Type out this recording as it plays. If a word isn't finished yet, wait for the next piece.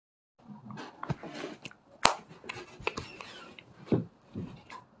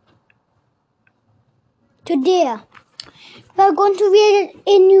Today, we're going to read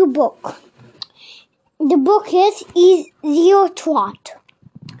a new book. The book is Easier Taught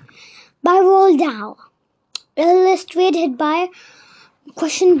by Roald Dahl, illustrated by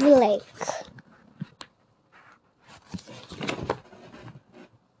Christian Blake.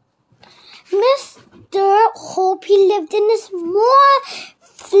 Mr. Hoppy lived in a small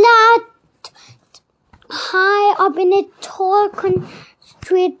flat high up in a tall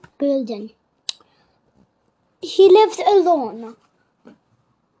concrete building. He lived alone.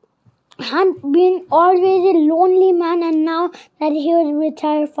 Had been always a lonely man, and now that he was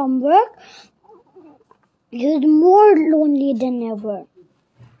retired from work, he was more lonely than ever.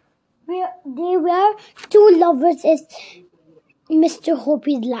 There were two lovers in Mr.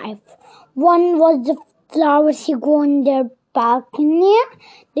 Hoppy's life. One was the flowers he grew on their balcony.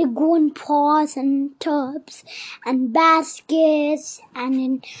 They grew in pots and tubs and baskets, and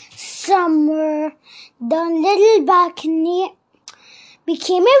in summer, the little balcony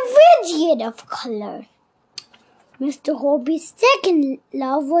became a radiant of color. Mr. Hoppy's second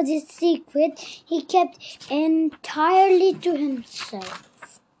love was a secret he kept entirely to himself.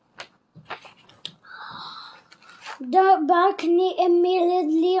 The balcony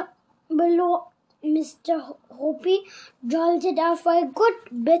immediately below Mr. Hoppy jolted out for a good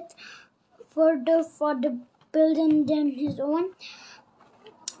bit further for the building than his own.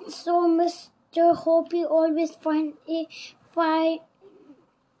 So Mr. Hoppy always found a fine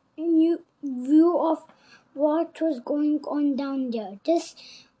new view of what was going on down there. This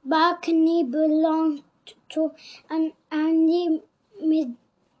balcony belonged to an Andy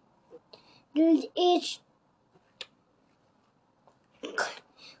middle-aged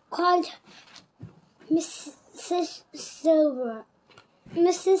called Mrs. Silver.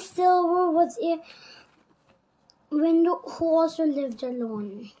 Mrs. Silver was a widow who also lived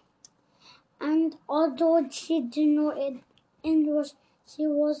alone. And although she didn't know it, it was she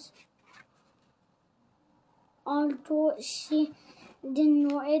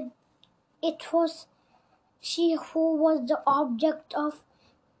who was the object of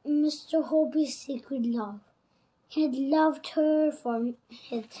Mr. Hoppy's secret love. He had loved her from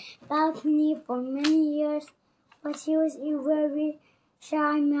his balcony for many years, but he was a very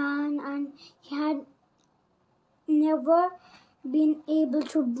shy man, and he had never been able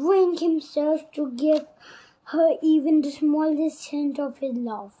to bring himself to give her even the smallest hint of his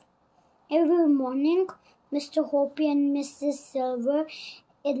love. Every morning, Mr. Hoppy and Mrs. Silver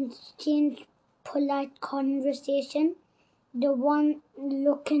exchanged polite conversation, the one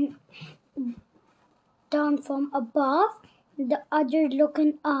looking down from above, the other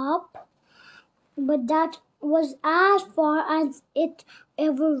looking up, but that was as far as it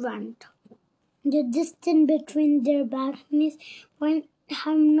ever went. The distance between their balconies might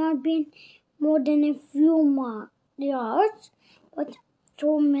have not been more than a few yards, but to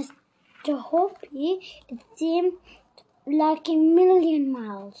Mr. Hoppy it seemed like a million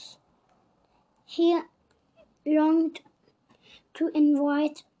miles. He longed to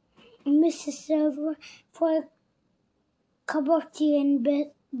invite Mrs. Silver for a cup of tea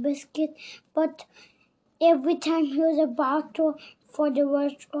and biscuit, but every time he was about to for the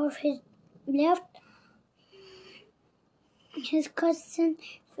words of his left, his cousin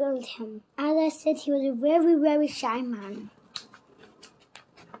failed him. As I said, he was a very, very shy man.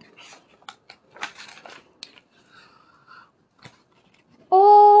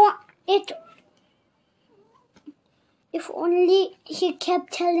 If only he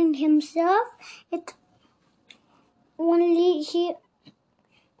kept telling himself, only he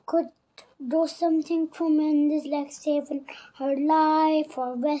could do something tremendous like saving her life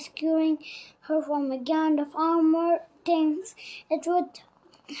or rescuing her from a gang of armored things. It would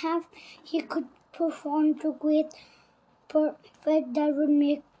have he could perform to great perfect that would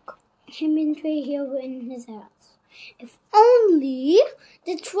make him into a hero in his house. If only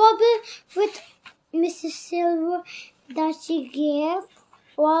the trouble with Mrs. Silver that she gave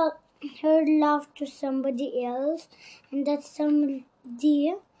all her love to somebody else, and that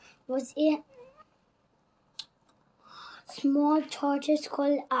somebody was a small tortoise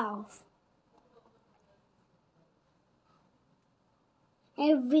called Alf.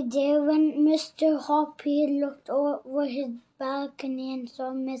 Every day when Mr. Hoppy looked over his balcony and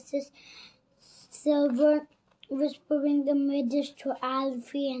saw Mrs. Silver whispering the message to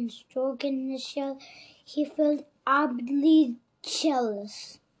Alfie and stroking his shell, he felt absolutely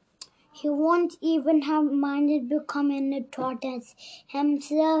jealous. He wouldn't even have minded becoming a tortoise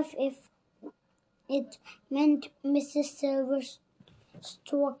himself if it meant Mrs. Silver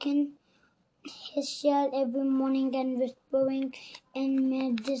stroking his shell every morning and whispering in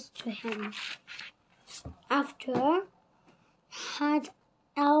messages to him. After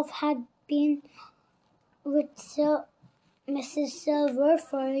Elf had been with Mrs. Silver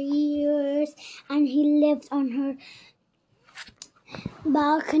for years, and he lived on her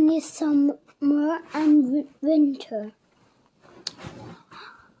balcony summer and winter.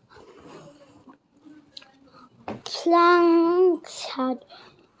 Planks had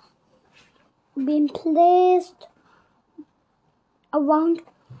been placed around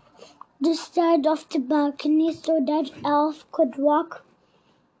the side of the balcony so that Elf could walk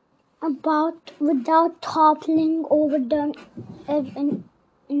about without toppling over them.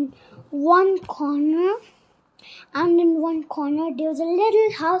 In one corner there was a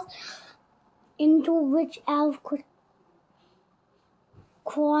little house into which Elf could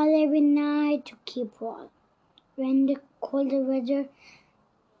crawl every night to keep warm. When the colder weather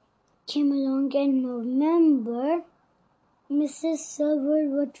came along in November, Mrs. Silver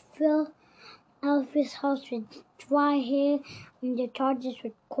would fill Elfie's house with dry hay, and the tortoise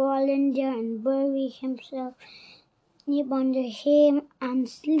would crawl in there and bury himself deep under hay and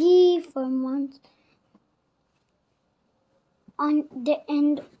sleep for months on the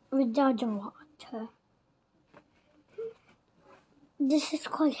end without the water. This is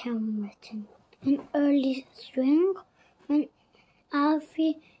called Hamilton. In early spring, when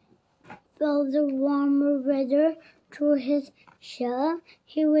Alfie felt the warmer weather through his shell,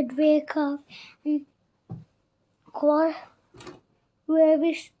 he would wake up and crawl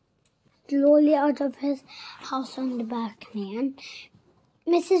very slowly out of his house on the balcony. And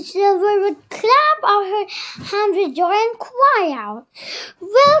Mrs. Silver would clap out her hands with joy and cry out,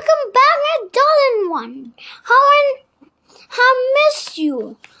 "Welcome back, my darling one! How I have missed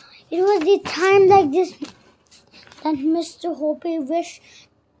you!" It was the time like this that Mr. Hoppy wished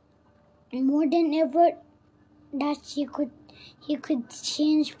more than ever that he could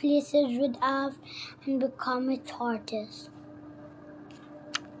change places with Alf and become a tortoise.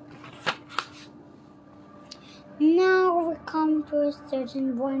 Now we come to a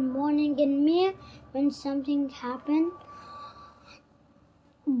certain one morning in May when something happened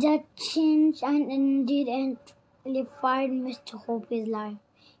that changed and indeed amplified Mr. Hoppy's life.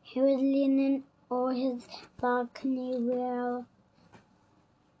 He was leaning over his balcony where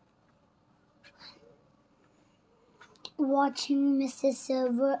watching Mrs.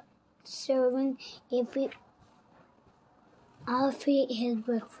 Silver serving Alfie his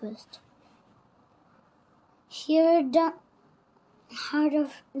breakfast. "Here the heart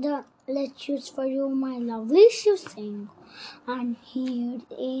of the lettuce for you, my lovely," she sang. "And here's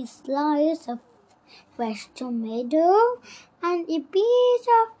a slice of fresh tomato and a piece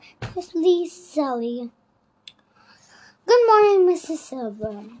of crispy celery. Good morning, Mrs.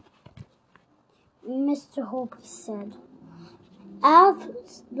 Silver," Mr. Hoppy said.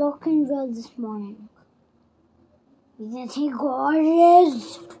 "Alf's looking well this morning." "Isn't he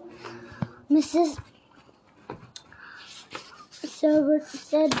gorgeous?" Mrs. Silver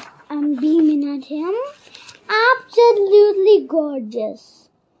said, and beaming at him. "Absolutely gorgeous,"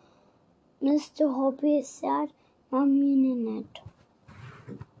 Mr. Hoppy said, not meaning it.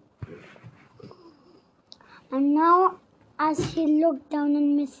 And now, as he looked down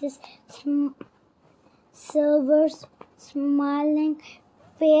on Mrs. Silver's smiling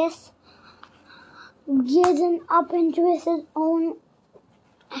face, gazing up into his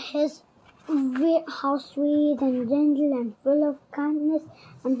how sweet and gentle and full of kindness,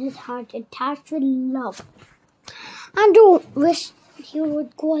 and his heart attached with love. "I do wish he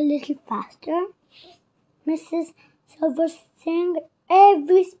would go a little faster," Mrs. Silver sang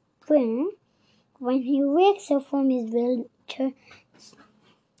every spring when he wakes up from his winter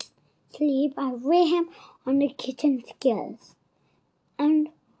sleep. I weigh him on the kitchen scales. And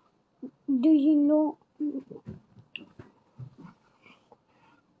do you know,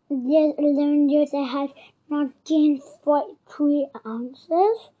 there's 11 years I had not gained 3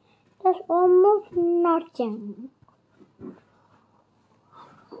 ounces. That's almost nothing.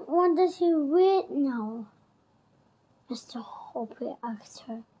 What does he weigh now?" Mr. Hoppy asked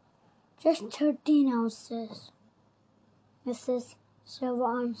her. "Just 13 ounces, Mrs.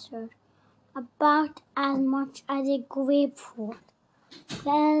 Silver answered. "About as much as a grapefruit."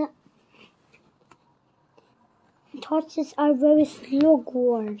 "Well, tortoises are very slow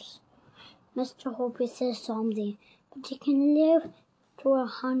goers," Mr. Hoppy said solemnly, "but they can live to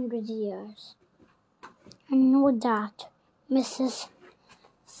 100 years. "I know that," Mrs.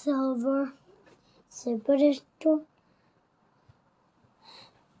 Silver said, "but I still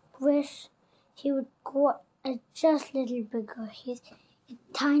wish he would grow just a little bigger. He's a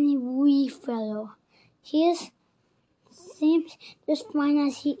tiny wee fellow. He seems just fine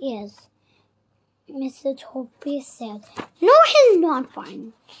as he is." Mrs. Hoppy said. No, he's not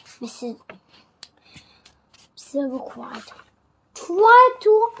fine, Mrs. Silver cried. Try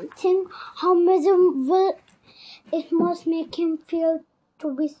to think how miserable it must make him feel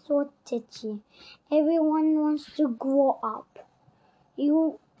to be so titchy. Everyone wants to grow up.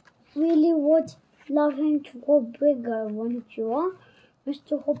 You really would love him to go bigger, wouldn't you?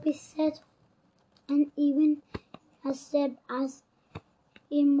 Mr. Hoppy said, and even as said as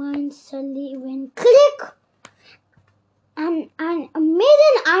a mind suddenly went click, and an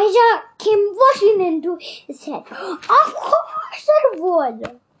amazing idea came rushing into his head. Of course I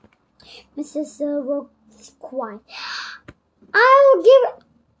would, Mrs. Silver cried. I will give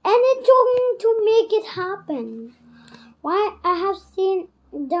anything to make it happen. Why, I have seen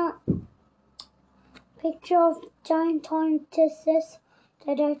the picture of giant tortoises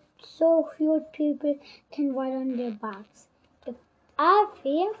that are so huge people can ride on their backs. If I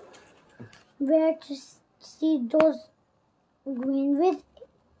were to see those green with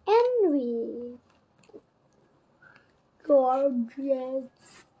envy. Gorgeous,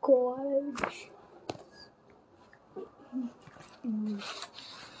 gorgeous.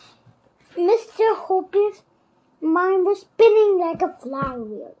 Mr. Hoppy's mind was spinning like a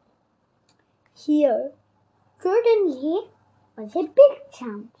flywheel. Here, certainly, was a big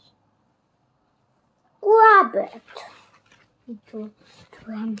chance. Grab it, he thought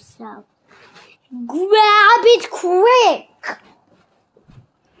to himself. Grab it quick!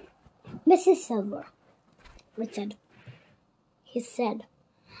 Mrs. Silver, he said,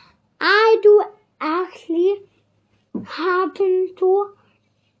 I do actually happen to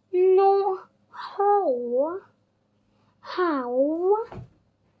know how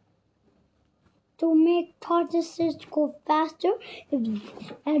to make tortoises go faster if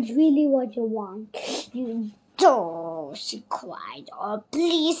that's really what you want. You do, she cried. Oh,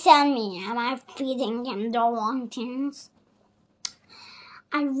 please tell me, am I feeding him the wrong things?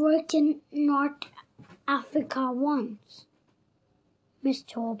 I worked in North Africa once,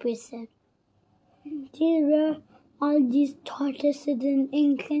 Mr. Hoppy said. These were all these tortoises in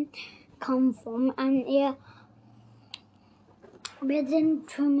England come from, and a resident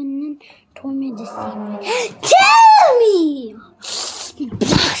German told me the secret. Tell me!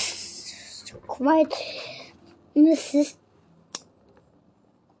 Cried Mrs.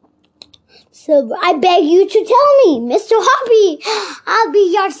 Silver. I beg you to tell me, Mr. Hoppy. I'll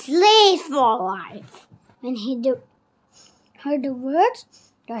be your slave for life. When he heard the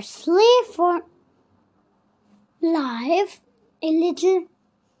words, your slave for life, a little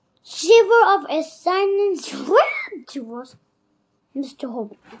shiver of excitement ran towards Mr.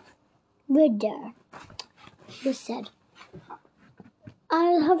 Hoppy. We're there, he said.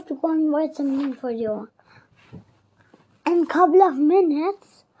 I'll have to go and write something for you. In a couple of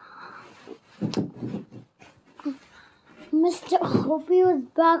minutes, Mr. Hoppy was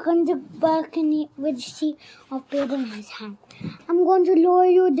back on the balcony with a sheet of paper in his hand. I'm going to lower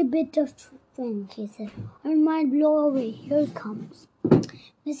you the bit of string, he said. It might blow away. Here it comes.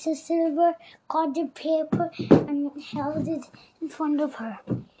 Mrs. Silver caught the paper and held it in front of her.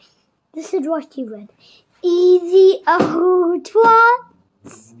 This is what she read. Easy, oh, twat.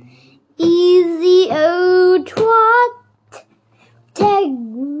 Easy, oh, twat. Take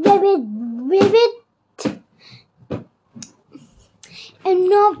ribbit. And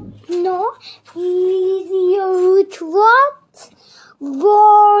no, easy, oh, twat.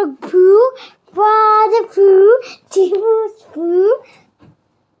 Roar, poo, father, poo, Tibble's poo.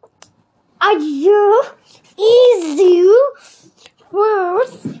 Adieu, easy,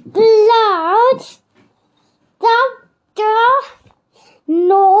 words, large, tap,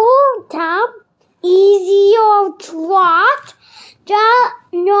 no, tap, easy, or twat,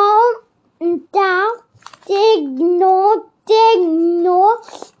 no, tap, dig, no,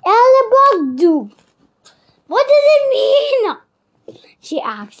 elbow, do. What does it mean? She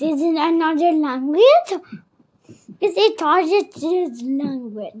asked. Is it another language? It's a tortoise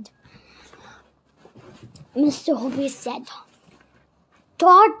language, Mr. Hoppy said.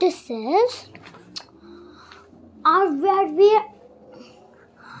 Tortoises are very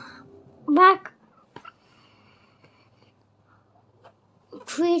back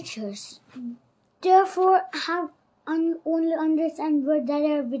creatures, therefore have only understand words that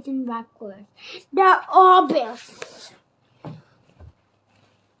are written backwards. They're obvious,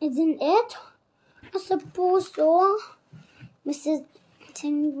 isn't it? I suppose so, Mrs.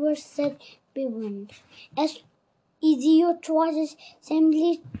 Silver said, bewildered. As easy or tortoise,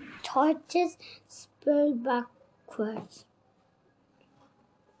 simply tortoise spelled backwards.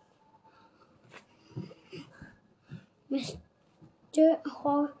 Mr.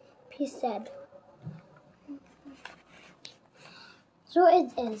 Hoppy said, So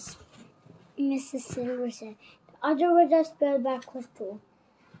it is, Mrs. Silver said. The other was a spellback was too.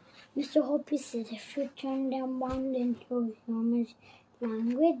 Mr. Hoppy said if you turn them one into human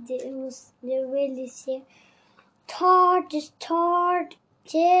language, they really say, tortoise,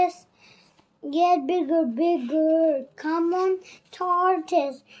 get bigger, bigger, come on,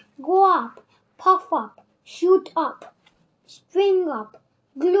 tortoise, go up, puff up, shoot up, spring up,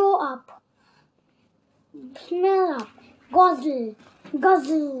 glow up, smell up, guzzle,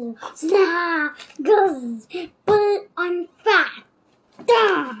 guzzle, snap, guzz, pull on fat,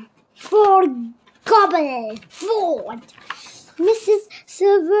 down, for gobble, forward. Mrs.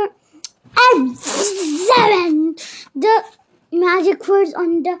 Silver and 7. The magic words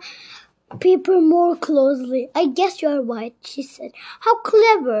on the paper more closely. I guess you're right, she said. How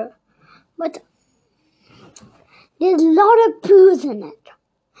clever. But there's a lot of poos in it.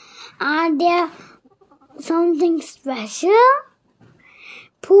 Are there something special?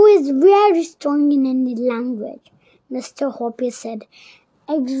 Poo is very strong in any language, Mr. Hoppy said.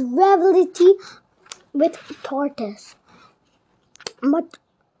 Rivalry with tortoise. But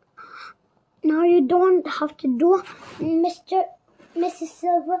now you don't have to do Mrs.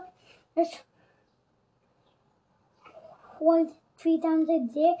 Silver. It's called 3 times a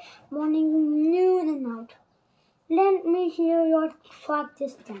day, morning, noon, and night. Let me hear your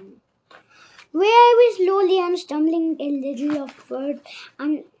practice then. Very slowly and stumbling a little of words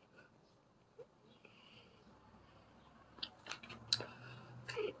and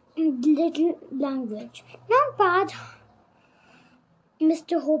little language. Not bad,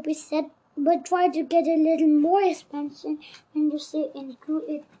 Mr. Hoppy said, but try to get a little more expansion when you say include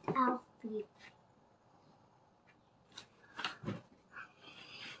it Alfie.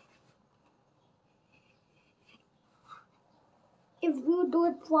 If you do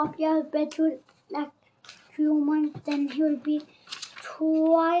it properly, I'll bet you like humans, then he'll be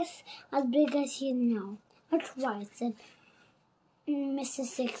twice as big as he is now. Not twice, said Mrs.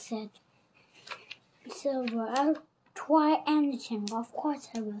 Six said. Silver, I'll try anything, of course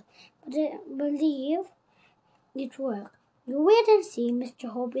I will. But I believe it worked. You wait and see, Mr.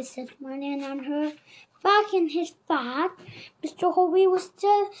 Hoppy said, smiling on her. Back in his fat, Mr. Hoppy was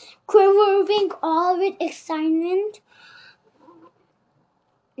still quivering all with excitement.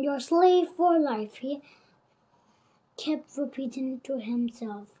 Your slave for life, he kept repeating to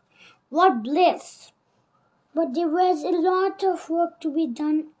himself. What bliss! But there was a lot of work to be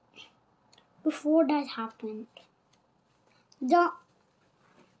done before that happened. The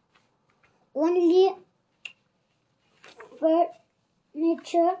only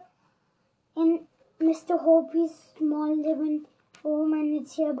furniture in Mr. Hoppy's small living room and a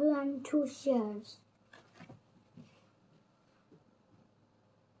table and 2 chairs.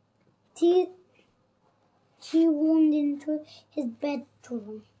 He wound into his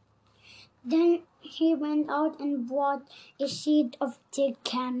bedroom. Then he went out and bought a sheet of thick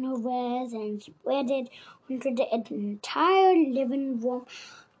canvas and spread it onto the entire living room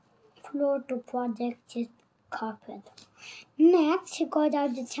floor to protect his carpet. Next, he got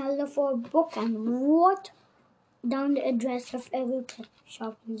out the telephone book and wrote down the address of every pet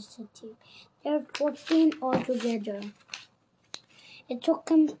shop in the city. There were 14 altogether. It took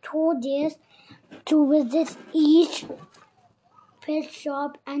him 2 days to visit each pet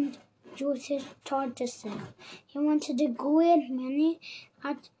shop and choose his tortoises. He wanted a great many,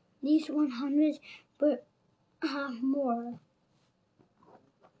 at least 100, but more.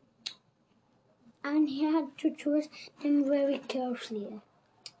 And he had to choose them very carefully.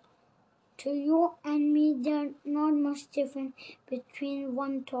 To you and me, there's not much difference between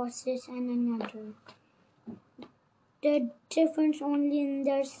one tortoise and another. The difference only in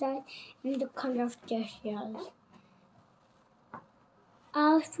their size and the color of their shells.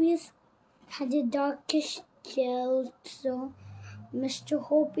 Alfie's had a darkish shell, so Mr.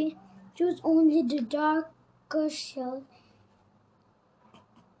 Hoppy chose only the darker shell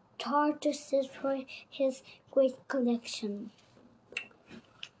tortoises for his great collection.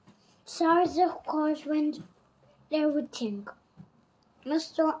 Size, of course, went everything.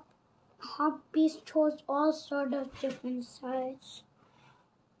 Mr. Hoppy chose all sorts of different sizes.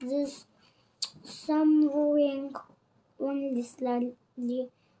 Some weighing only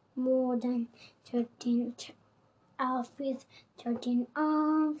slightly more than 13 Alfie's 13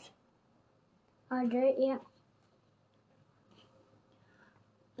 arms. Other,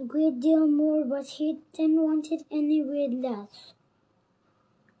 a great deal more, but he didn't want it any way less.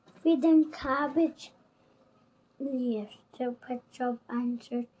 Feed them cabbage leaves, the pet shop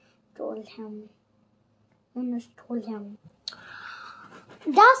answer told him. Owners told him.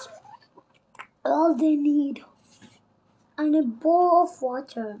 That's all they need. and a bowl of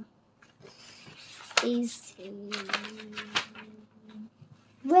water.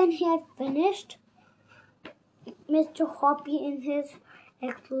 When he had finished, Mr. Hoppy and his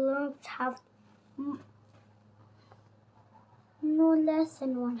excellence have no less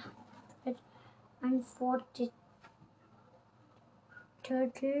than 140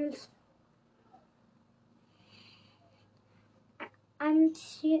 turtles, and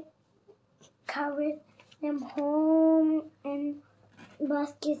she carried them home in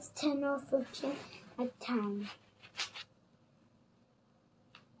baskets 10 or 15 at a time.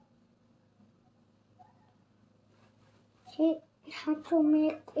 He had to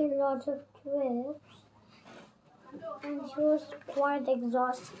make a lot of trips, and he was quite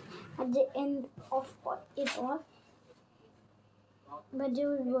exhausted at the end of it all, but it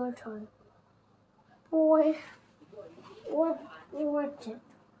was worth it. Boy, what worth it.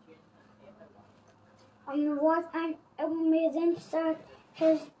 And what an amazing start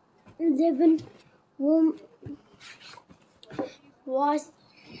his living room was,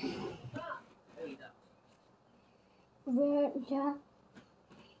 where they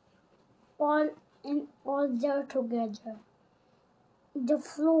all there together. The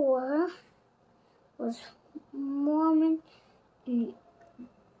floor was warming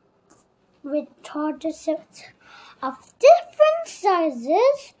with tortoises of different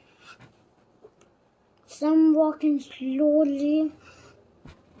sizes, some walking slowly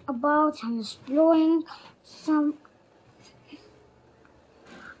about and exploring, some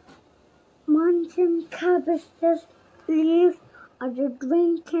munching cabbages leaves, others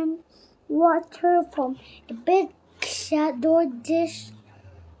drinking water from a big shadow dish.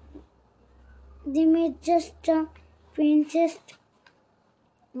 They made just the faintest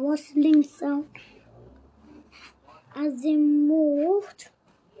whistling sound as they moved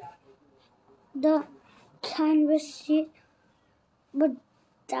the canvas sheet, but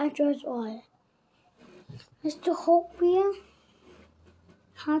that was all. Mr. Hopier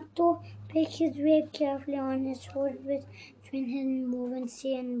had to pick his way carefully on his horse between his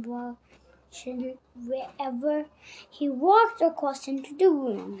movency and watching wherever he walked across into the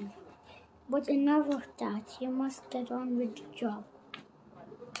room. But enough of that, he must get on with the job.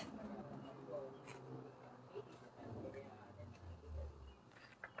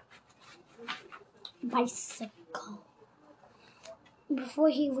 Bicycle. Before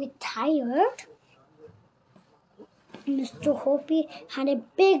he retired, Mr. Hopi had a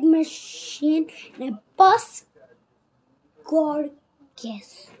big machine and a bus gorge.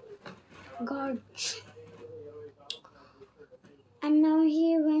 And now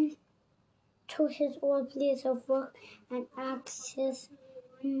he went to his old place of work and asked his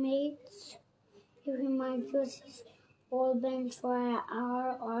mates if he might use his old bench for an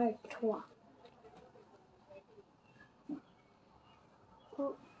hour or two.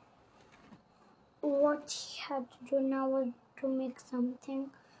 What he had to do now was to make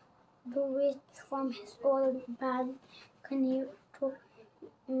something to reach from his old balcony to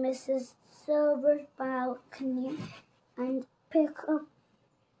Mrs. Silver's balcony and pick up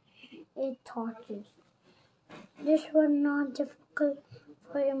a tortoise. This was not difficult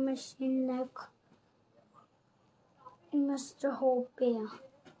for a machine like Mr. Hope.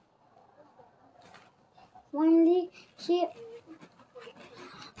 Finally, he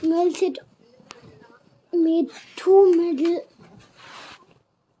made two middle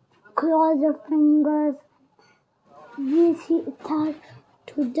claws of fingers. These he attached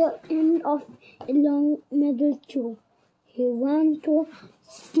to the end of a long metal tube. He ran to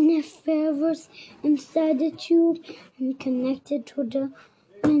sniff fevers inside the tube and connected to the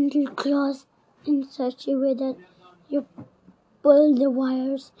metal claws in such a way that you pull the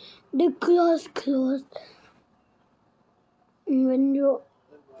wires. The claws closed, and when you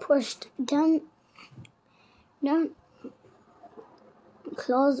pushed them down,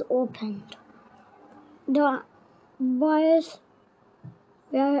 claws opened. The wires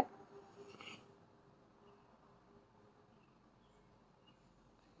were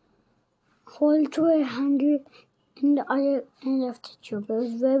hold to a handle in the other end of the tube. It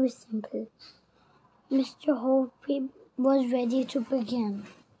was very simple. Mr. Hopi was ready to begin.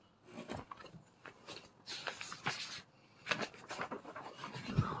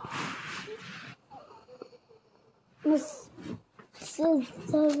 Mrs.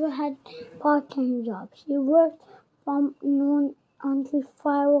 Silver had part-time jobs. She worked from noon until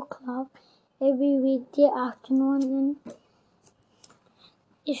 5 o'clock every weekday afternoon in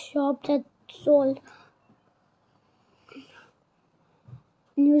a shop that sold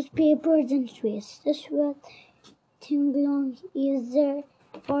newspapers and sweets. This was thing belonged easier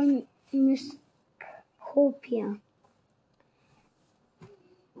for Miss Hopia.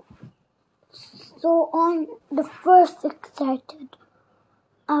 So on the first excited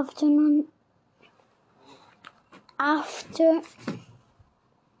afternoon, after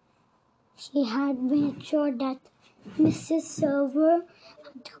she had made sure that Mrs. Silver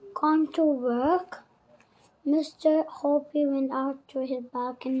had gone to work, Mr. Hoppy went out to his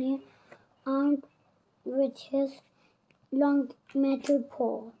balcony armed with his long metal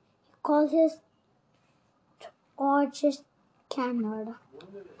pole. He called his torches canard.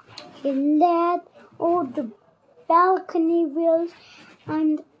 He led over the balcony wheels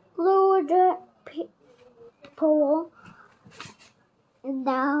and lowered the pole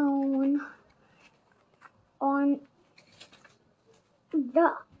down on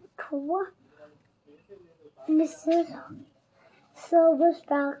the Mrs. Silver's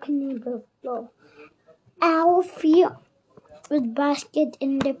balcony below. Alfie, with basket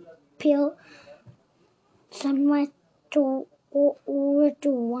in the pale sunlight, over to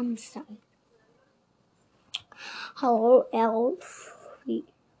one side. "Hello, Alfie,"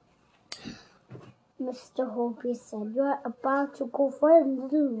 Mr. Hoppy said. "You are about to go for a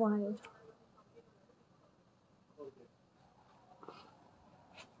little while."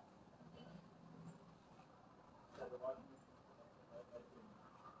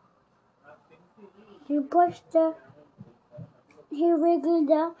 He wiggled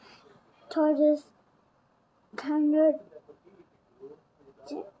the tortoise canard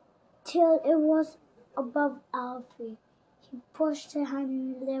till it was above Alfie. He pushed the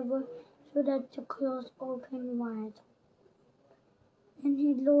hand lever so that the claws opened wide. Then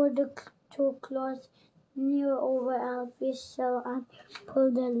he lowered the two claws near over Alfie's shell and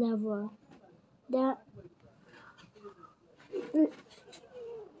pulled the lever. The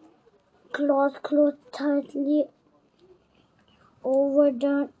claws closed tightly over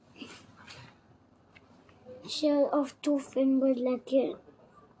the shell of two finger-legged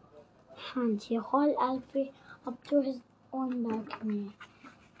hands. He hauled Alfie up to his own balcony.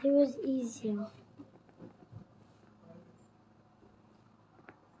 It was easier.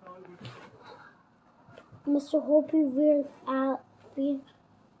 Mr. Hoppy wheeled Alfie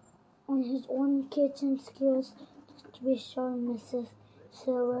on his own kitchen skills just to be sure Mrs.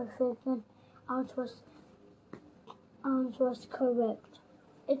 Silver figured out was correct.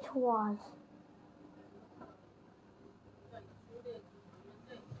 It was.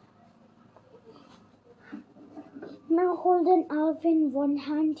 Now holding Alfie in one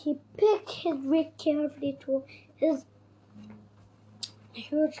hand, he picked his way carefully through his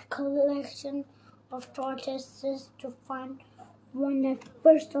huge collection of tortoises to find one that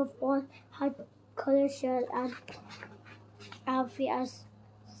first of all had color shell and Alfie as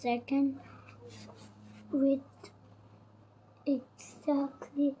second, with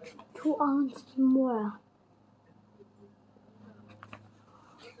exactly 2 ounces more.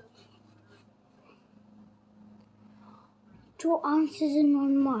 Two ounces is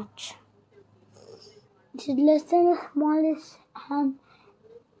not much. It's less than the smallest ham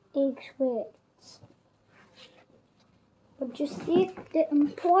eggs weights. But you see, the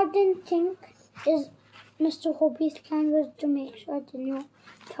important thing is Mr. Hoppy's plan was to make sure the new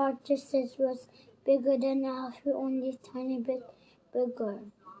tortoise was bigger than Alfie, only a tiny bit bigger.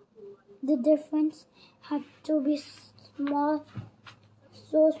 The difference had to be small,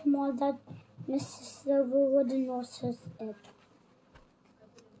 so small that Mrs. Silver wouldn't notice it.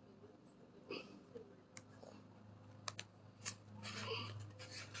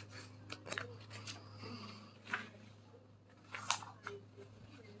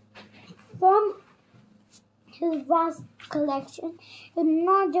 From his vast collection, it was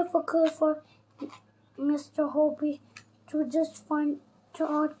not difficult for Mr. Hoppy to just find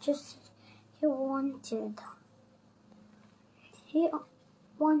tortoises he wanted. He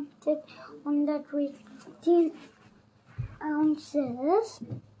wanted one that weighed 15 ounces,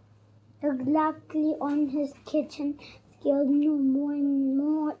 exactly on his kitchen scale, no more and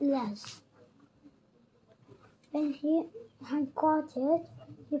no less. When he had got it,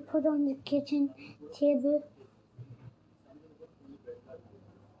 he put on the kitchen table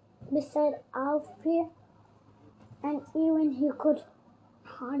beside Alfie, and even he could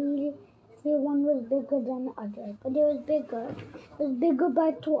hardly say one was bigger than the other. But it was bigger. It was bigger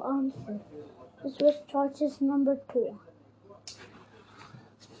by 2 ounces. This was tortoise number 2.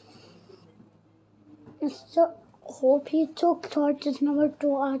 Mr. Hoppy took tortoise number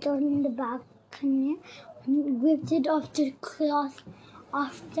 2 out on the balcony and whipped it off the cloth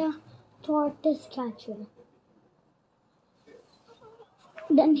of the tortoise catcher.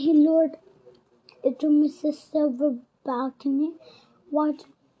 Then he lured it to Mrs. Silver's balcony, what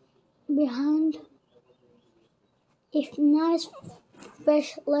behind a nice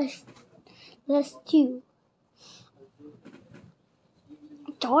fresh rescue.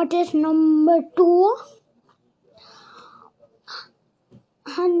 Tortoise number 2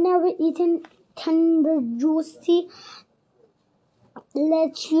 had never eaten tender, juicy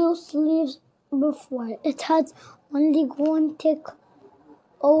lettuce leaves before. It had only grown thick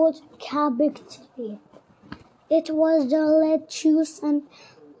old cabbage leaf. It was the lettuce and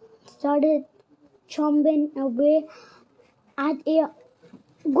started chomping away at a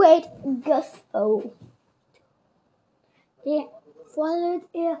great gusto. They followed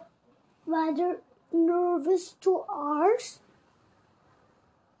a rather nervous 2 hours,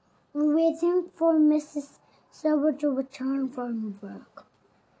 waiting for Mrs. Silver to return from work.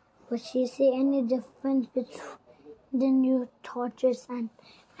 Would she see any difference between the new tortoise and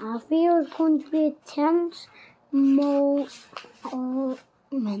Alfie? It was going to be a tense moment.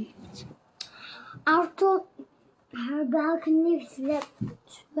 After her balcony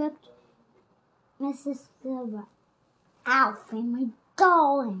swept Mrs. Silver. Alfie, my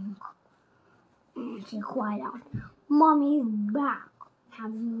darling, she cried out. Mommy's back.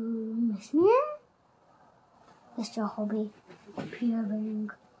 Have you missed me? Mr. Hobby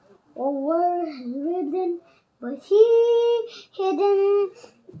peering over his ribbon, but he hidden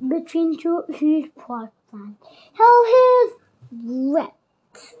between 2 huge pots and held his breath.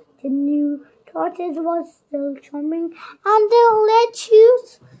 The new tortoise was still chomping, and the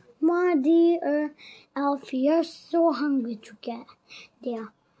lettuce. My dear Alfie, you're so hungry to get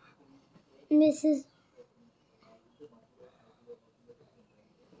there. Mrs.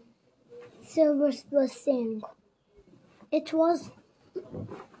 Silver was saying. It was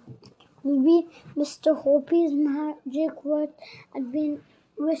maybe Mr. Hoppy's magic words had been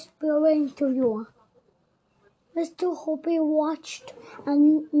whispering to you. Mr. Hoppy watched,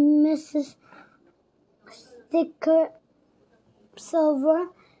 and Mrs. Sticker Silver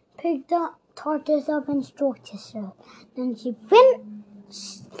picked the tortoise up and stroked herself. Then she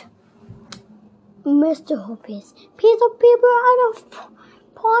pinched Mr. Hoppy's piece of paper out of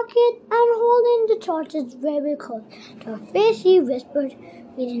pocket and holding the tortoise very close to her face, she whispered,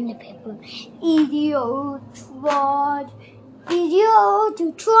 reading the paper, "Idiot trot, idiot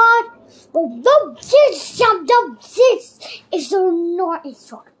trot, it's so naughty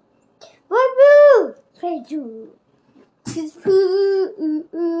trot. Boo, say you.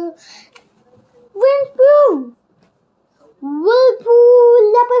 Will boo,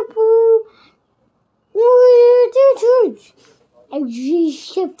 leopard boo, and she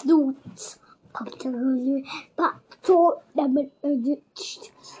shift flutes. But so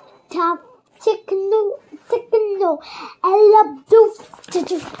tap tickle, I love do.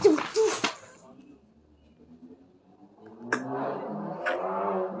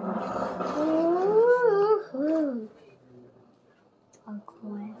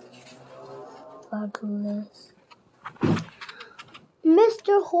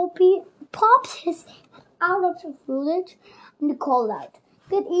 Mr. Hoppy pops his head out of the village and called out,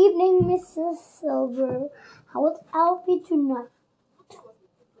 "Good evening, Mrs. Silver. How's Alfie tonight?"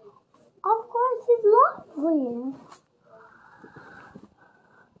 "Of course, he's lovely."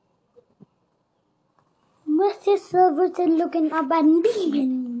 Mr. Silver said, looking up and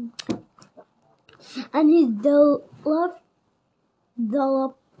beaming, and he's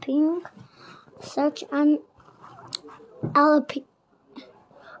developing such an Alfie.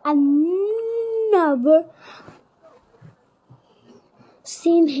 I've never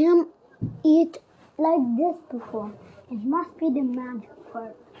seen him eat like this before. It must be the magic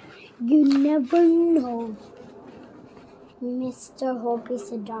word. You never know, Mr. Hoppy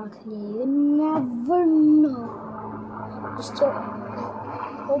said darkly. You never know. Mr.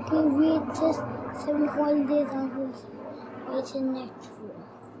 Hoppy reads his 7 holidays on his way to next week.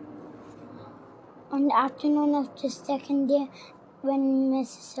 On the afternoon of the second day, when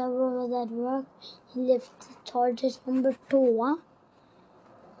Mrs. Silver was at work, he lifted tortoise number 2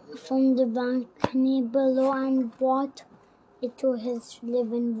 from the balcony below and brought it to his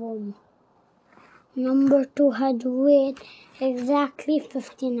living room. Number 2 had weighed exactly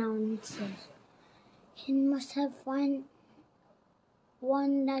 15 ounces. He must have found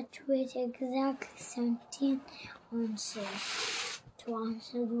one that weighed exactly 17 ounces. 2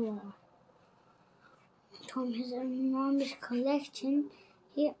 ounces more. From his enormous collection,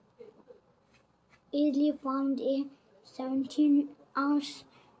 he easily found a 17-ounce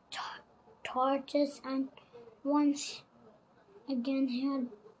tortoise, and once again he had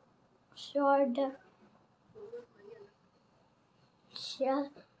sure the shell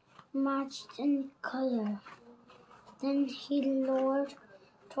matched in color. Then he lowered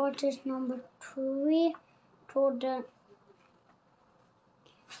tortoise number 3 to the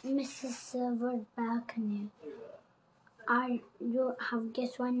Mrs. Silver's balcony. You have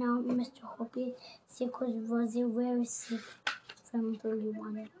guessed right now, Mr. Hoppy's secret was a very simple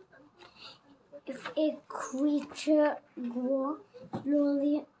one. If a creature grew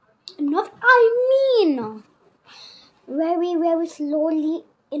slowly enough, very slowly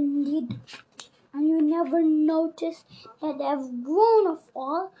indeed, and you never notice that they've grown of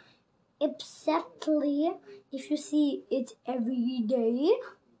all, exactly if you see it every day.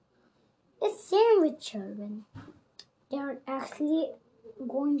 It's same with children. They are actually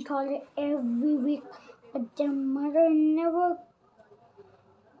going taller every week, but their mother never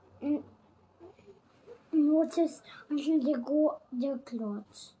notice until they go their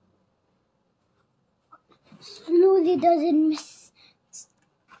clothes. Slowly doesn't miss.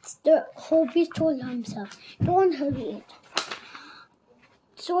 The Hopi told himself, "Don't hurry it."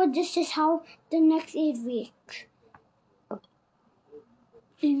 So this is how the next 8 weeks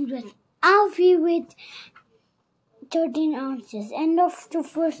ended. Alfie weighed 13 ounces. End of the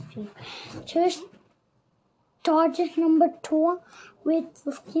first week. Tortoise number 2 weighed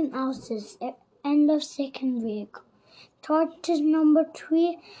 15 ounces. End of second week. Tortoise number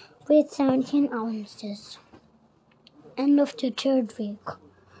 3 weighed 17 ounces. End of the third week.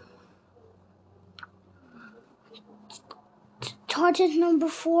 Tortoise number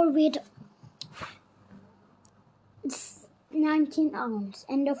 4 weighed 19 ounces.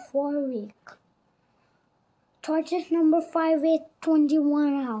 End of 4th week. Tortoise number 5 weighed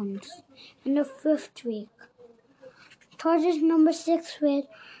 21 ounces. End of 5th week. Tortoise number 6 weighed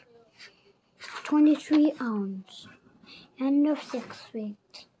 23 ounces. End of 6th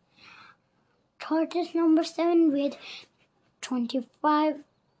week. Tortoise number 7 weighed 25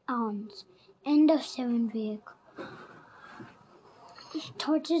 ounces. End of 7th week.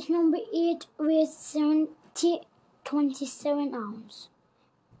 Tortoise number 8 weighed 27 ounces.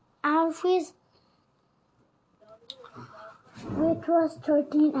 Alfie's weight was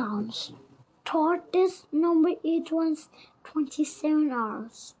 13 ounces. Tortoise number 8 was 27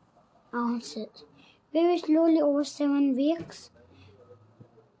 ounces. Very slowly over 7 weeks,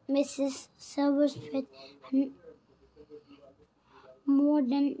 Mrs. Silver's weight had more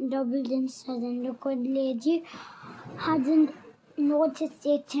than doubled in size, and the good lady hadn't noticed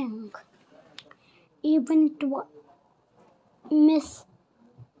a thing. Even to Mrs.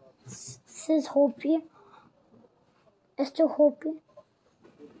 Hopi, Mr. Hopi,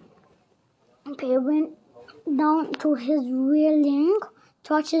 went down to his railing.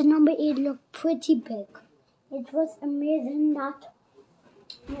 Tortoise number 8 looked pretty big. It was amazing that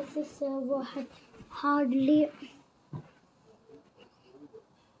Mrs. Silver had hardly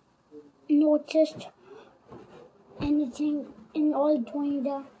noticed anything in all doing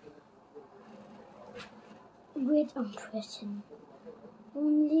the great impression.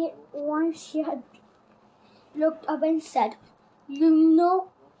 Only once she had looked up and said, "You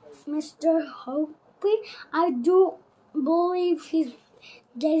know, Mr. Hopi, I do believe he's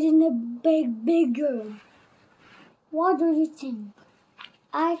getting a bit bigger. What do you think?"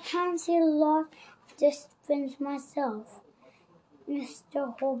 "I can't see a lot of distance myself,"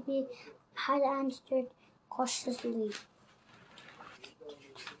 Mr. Hopi had answered cautiously.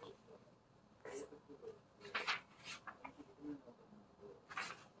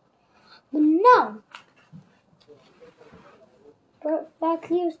 But now,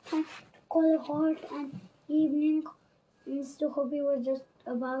 perfectly, it was time to call it hard and evening. Mr. Hopi was just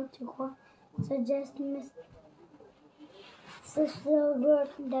about to suggest Mrs. Silver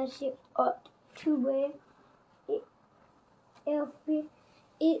that she ought to wear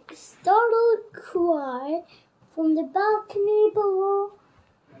a startled cry from the balcony below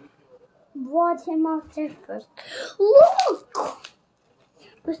brought him outside first. "Look!"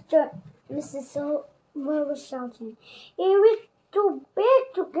 Mrs. Silver was shouting. He was too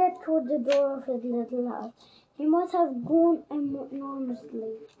big to get through the door of his little house. He must have grown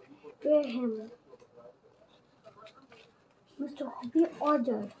enormously. "Wear him," Mr. Hopi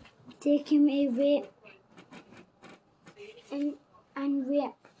ordered. "Take him away and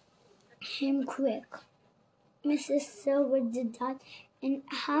wear him quick." Mrs. Silver did that in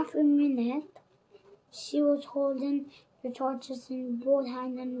half a minute. She was holding the torches in both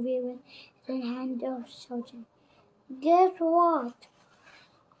hands and waving it in hand out, shouting, "Guess what,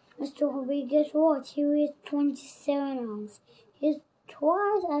 Mr. Hopi, guess what? He weighs 27 ounces. He's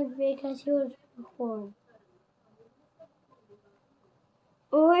twice as big as he was before."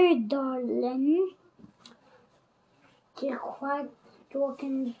 "Oi, darling," they cried,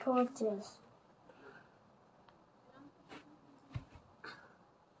 stroking the torches.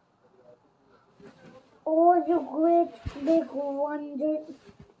 "Oh, you great big wonder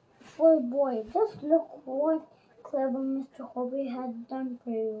beautiful boy. Just look what clever Mr. Hobby had done for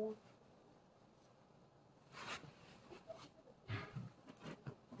you.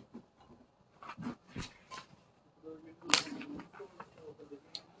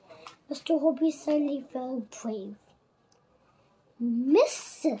 Mr. Hobby suddenly felt brave.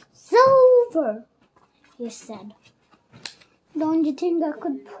 Mrs. Silver, he said. Don't you think I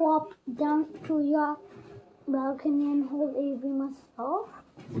could pop down to your balcony and hold Avery myself?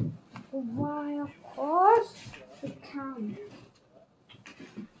 Why, of course you can.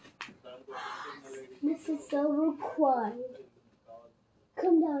 Mrs. Silver cried.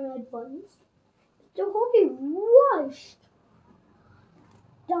 Come down at once. Mr. Hobby rushed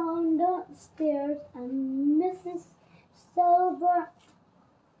down the stairs and Mrs. Silver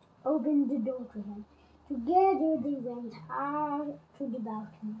opened the door to him. Together they went out to the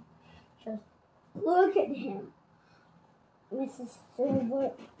balcony. Just look at him, Mrs.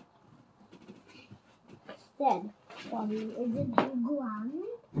 Silver said. Bobby, isn't he grand?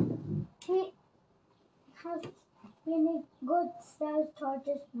 He has been a good sized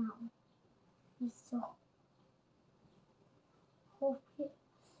tortoise now. Mr. Hobby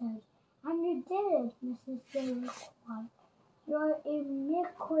said. And you did it, Mrs. Silver cried. You're a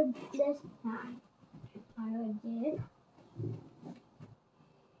miraculous man. I did.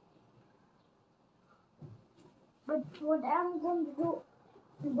 But what am I going to do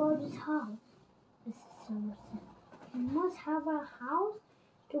about his house? Mrs. Silver said. He must have a house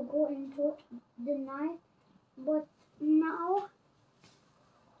to go into the night, but now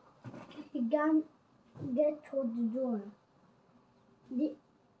he can't get to the door. They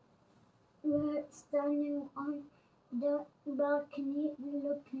were standing on the balcony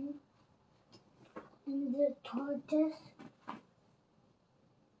looking, and the tortoise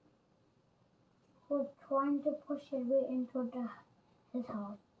was trying to push his way into his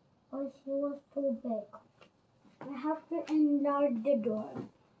house, but he was too big. I have to enlarge the door,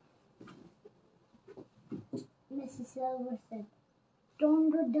 Mrs. Silver said.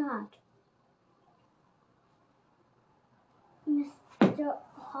 Don't do that. Mr.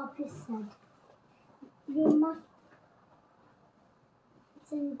 Hobby said. You must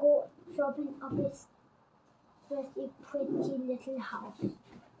then go shopping up his pretty little house.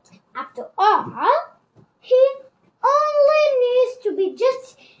 After all, he only needs to be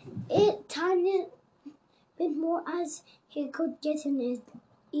just a tiny bit more as he could get in it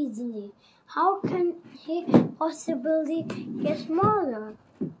easily. How can he possibly get smaller?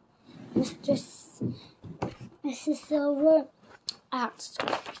 Mrs. Silver asked.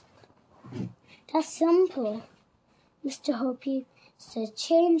 That's simple, Mr. Hobby said.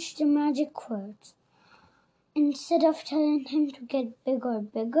 Change the magic words. Instead of telling him to get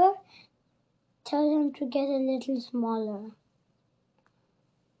bigger, tell him to get a little smaller.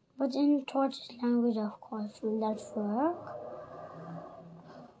 But in tortoise language, of course, will that work?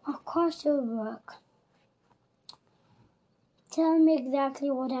 Of course it will work. Tell me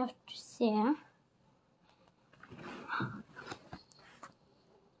exactly what I have to say.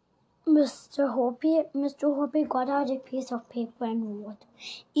 Mr. Hobby got out a piece of paper and wrote,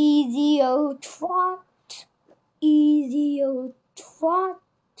 Easy old trot,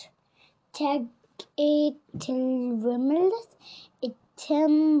 take a timberless, a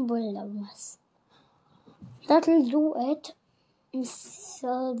timberless. That'll do it, Miss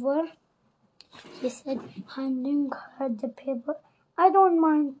Silver, she said, handing her the paper. I don't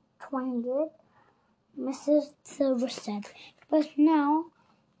mind trying it, Mrs. Silver said. But now,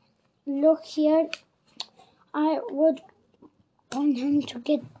 look here, I would want him to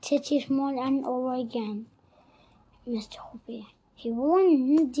get titty small and over again, Mr. Hobby. He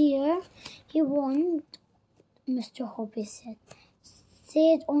won't, dear. He won't, Mr. Hobby said.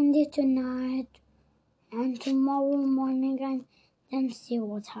 Say it only tonight and tomorrow morning and then see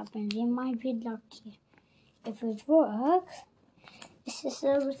what happens. You might be lucky. If it works, Mrs.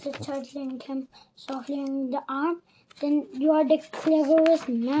 Silver said, touching him softly on the arm, then you are the cleverest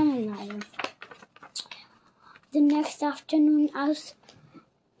man alive. The next afternoon, as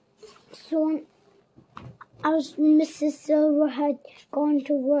soon as Mrs. Silver had gone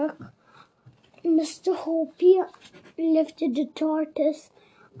to work, Mr. Hobby lifted the tortoise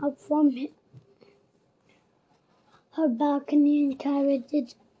up from her balcony and carried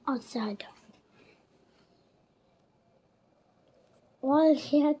it outside. All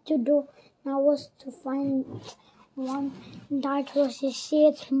he had to do now was to find one that was a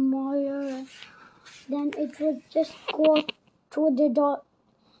shade smaller. Then it would just go through the door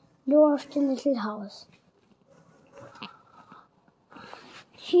of the little house.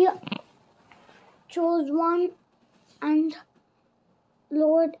 He chose one and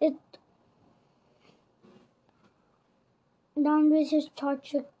lowered it down with his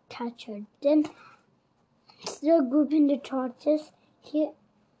torch catcher. Then, still grouping the torches, he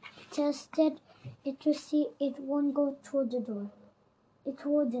tested it to see it won't go through the door. It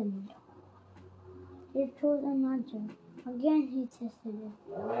wouldn't. It chose another. Again he tested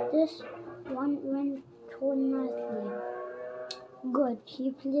it. This one went through nicely. Good.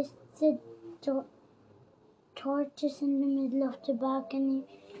 He placed the torches in the middle of the balcony,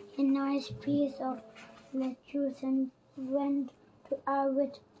 a nice piece of lettuce, and went to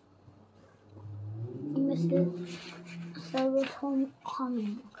with Mrs. Server's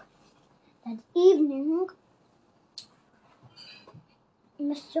homecoming. That evening,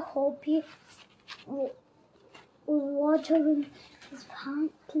 Mr. Hoppy was watering his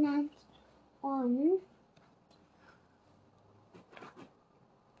plants on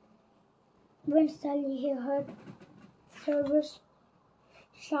when suddenly he heard Servers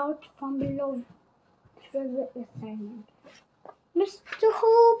shout from below. Server is silent. Mr.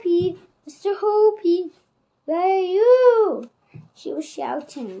 Hoppy! Mr. Hoppy! Where are you? She was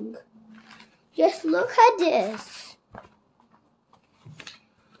shouting. Just look at this.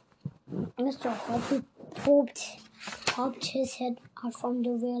 Mr. Hoppy popped his head out from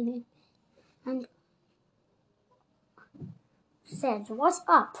the railing and said, "What's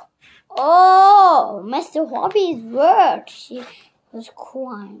up?" "Oh, Mr. Hoppy's word," she was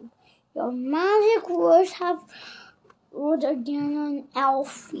crying. "Your magic words have rolled again on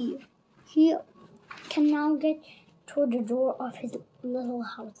Alfie. He can now get through the door of his little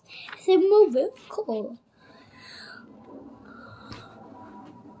house. It's a miracle.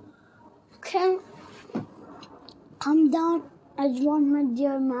 Can come down at once, my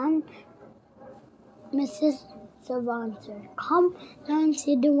dear man," Mrs. Cervantes. "Come down and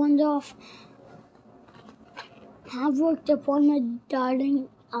see the wonder of have worked upon my darling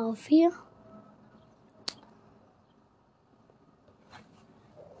Alfie."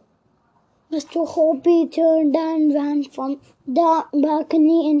 Mr. Hoppy turned and ran from the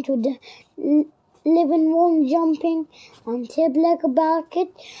balcony into the living room, jumping on table like a ballet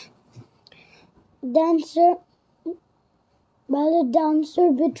dancer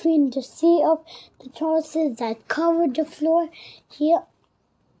between the sea of the torches that covered the floor. He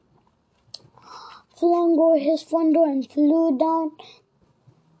flung over his front door and flew down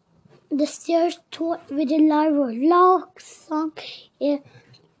the stairs with a loud song. A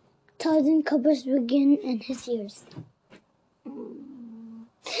thousand covers began in his ears.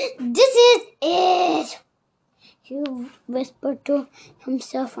 "This is it," he whispered to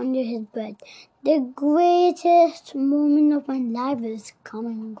himself under his breath. "The greatest moment of my life is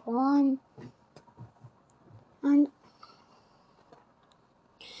coming on. And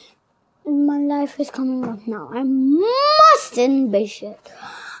my life is coming up now. I mustn't bish it.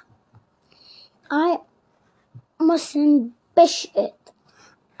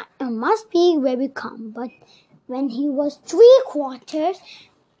 I must be very calm." But when he was 3/4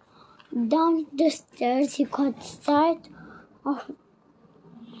 down the stairs, he caught sight of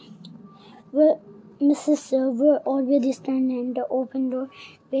Mrs. Silver already standing in the open door,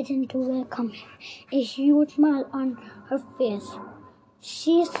 waiting to welcome him, a huge smile on her face.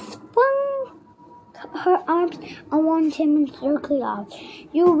 She swung her arms around him and circled out.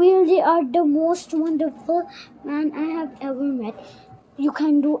 "You really are the most wonderful man I have ever met. You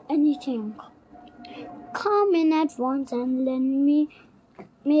can do anything. Come in at once and let me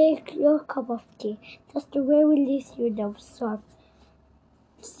make your cup of tea." Just the very least you deserve.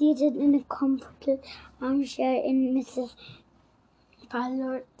 Seated in a comfortable armchair in Mrs.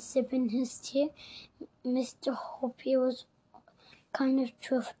 parlor, sipping his tea, Mr. Hoppy was kind of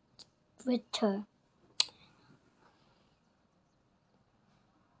chuffed with her.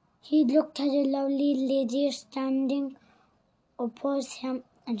 He looked at a lovely lady standing opposite him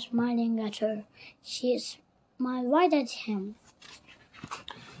and smiling at her. She smiled right at him.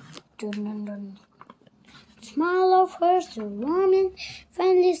 The smile of hers, so warm and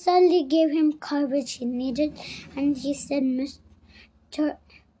friendly, suddenly gave him courage he needed, and he said, "Mr.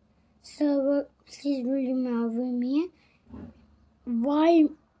 Server, please will you marry me?" "Why,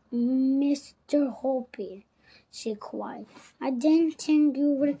 Mr. Hoppy," she cried, "I didn't think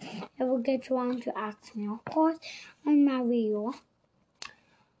you would ever get around to ask me. Of course I'll marry you."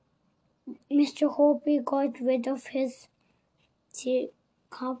 Mr. Hoppy got rid of his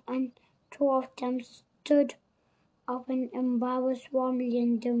teacup and two of them stood up and embarrassed warmly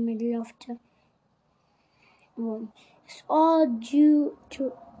in the middle of the room. "It's all due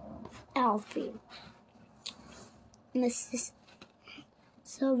to Alfie," Mrs.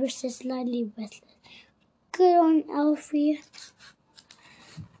 Silver said, slightly breathless. "Good on Alfie."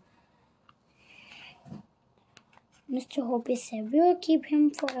 Mr. Hopi said, "We'll keep him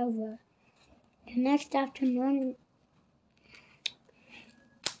forever." The next afternoon,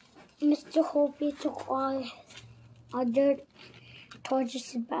 Mr. Hopi took all his other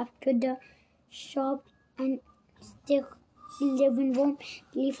tortoises back to the shop and still living room.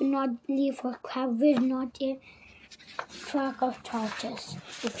 Leaf or crab will not a track of tortoise.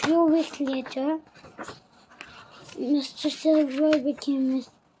 A few weeks later, Mr. Silver became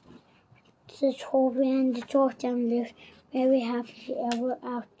Mrs. Hopi, and the two of them lived very happily ever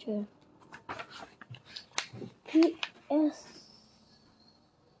after. P.S.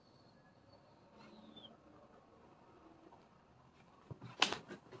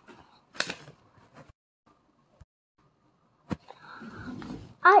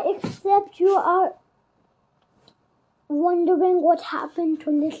 I accept you are wondering what happened to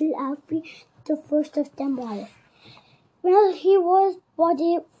little Alfie, the first of them all. Well, he was bought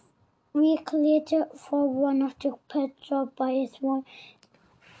a week later for one of the pet shop by a small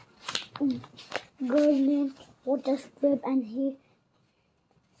girl named Water Squib, and he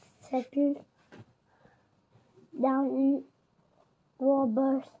settled down in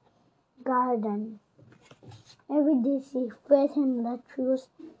Robert's garden. Every day she fed him lettuce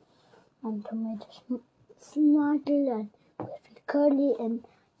and tomatoes, Snartle and Curly. In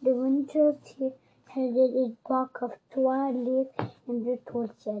the winters he herded a flock of 12 leaves in the tool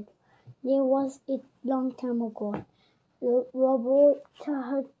shed. There was a long time ago. Roberta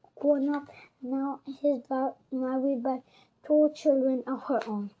had grown up. Now she's married by 2 children of her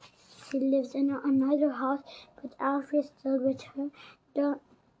own. She lives in another house, but Alfie is still with her. The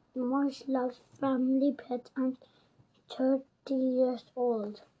much-loved family pet and 30 years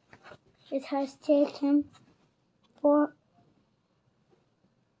old. It has taken for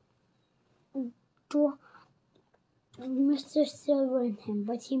to Mr. Silver and him,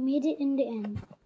 but he made it in the end.